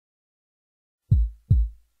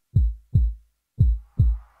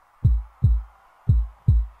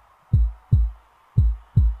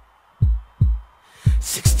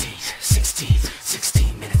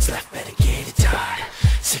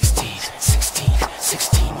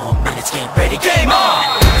let's get ready, game on!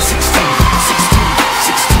 16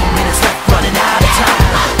 minutes left, running out of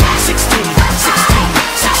time. 16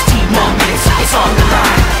 more minutes, it's on the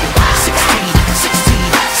line. 16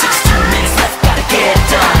 minutes left, gotta get it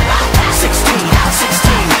done. 16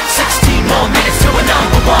 more minutes to a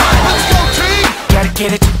 #1. Let's go, team! Gotta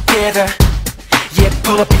get it together. Yeah,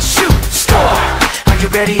 pull up and shoot, score. Are you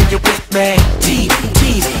ready? Are you with me? Team,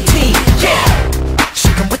 yeah.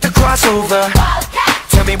 Shake 'em with the crossover.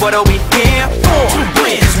 Tell me, what are we here for? To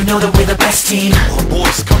win, 'cause we know that we're the best team. Oh,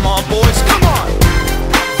 boys, come on, boys, come on.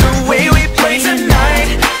 The way we play tonight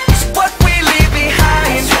is what we leave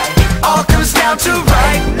behind. It all comes down to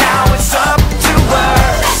right now, it's up to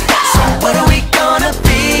us. So what are we gonna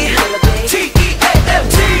be?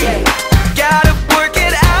 T-E-A-M-T. Gotta work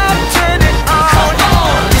it out, turn it on.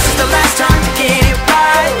 This is the last time to get it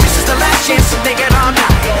right. This is the last chance to make it all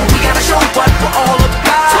night. We gotta show what we're all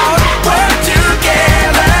about. Work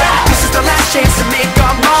together. This is the last chance to make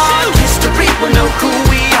our mark. History will know who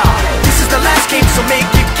we are. This is the last game, so make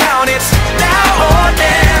it count. It's now or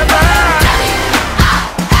never.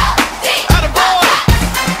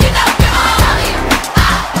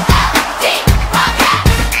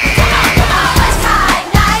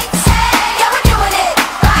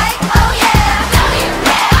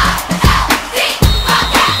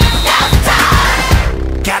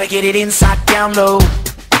 Gotta get it inside, down low.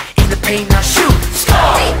 In the paint, now shoot,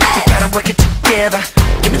 score. We gotta work it together.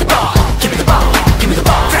 Give me the ball, give me the ball, give me the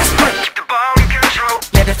ball. Fast break, keep the ball in control.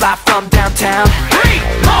 Let it fly from downtown. 3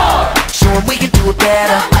 more. Show 'em we can do it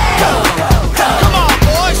better. Go, go, go. Come on,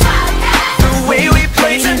 boys. The way we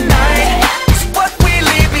play tonight is what we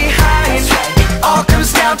leave behind. It all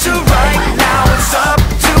comes down to right now, it's up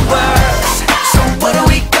to us. So what are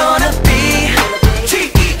we gonna be?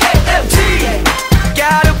 T-E-A-M-T.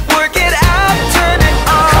 Gotta work it out, turn it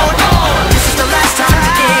on. This is the last time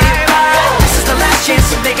to get it right. This is the last chance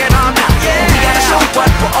to make it all night. We gotta show what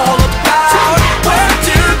we're all about. Work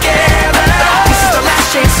together. This is the last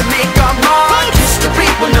chance to make our mark. History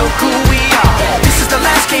will know who we are. This is the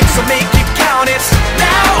last game, so make it count. It's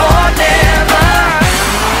now or never.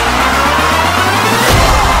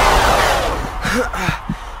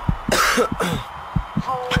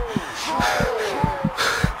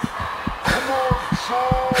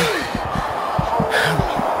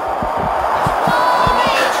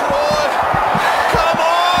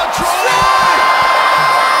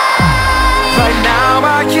 Right now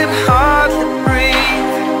I can hardly breathe.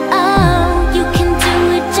 Oh, you can do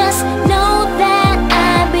it, just know that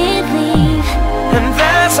I believe. And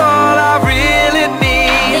that's all I really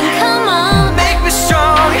need. Then come on, Make me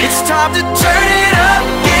strong, it's time to turn it up.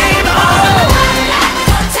 Game on!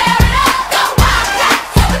 tear it up, go Wildcat,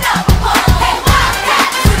 you're the #1. Hey Wildcat,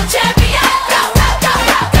 you're the champion. Go, go, go,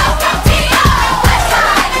 go, go, go, T.O. West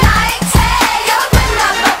Side Nights, hey, you're putting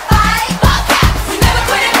up a fight. Wildcat, we never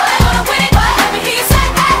quit it, we're gonna win it. Let me hear you say,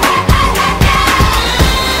 hey, hey, hey, hey, hey.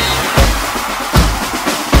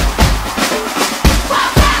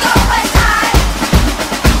 Wildcat, go West Side.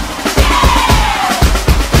 Yeah.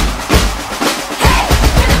 Hey,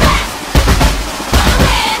 we're the best. Gonna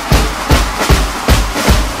win.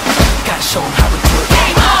 Gotta show 'em how we do it.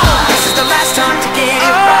 Game on! This is the last time to get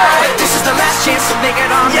it right. This is the last chance to make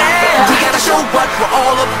it all night. We gotta show what we're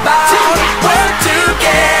all about. Work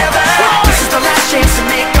together.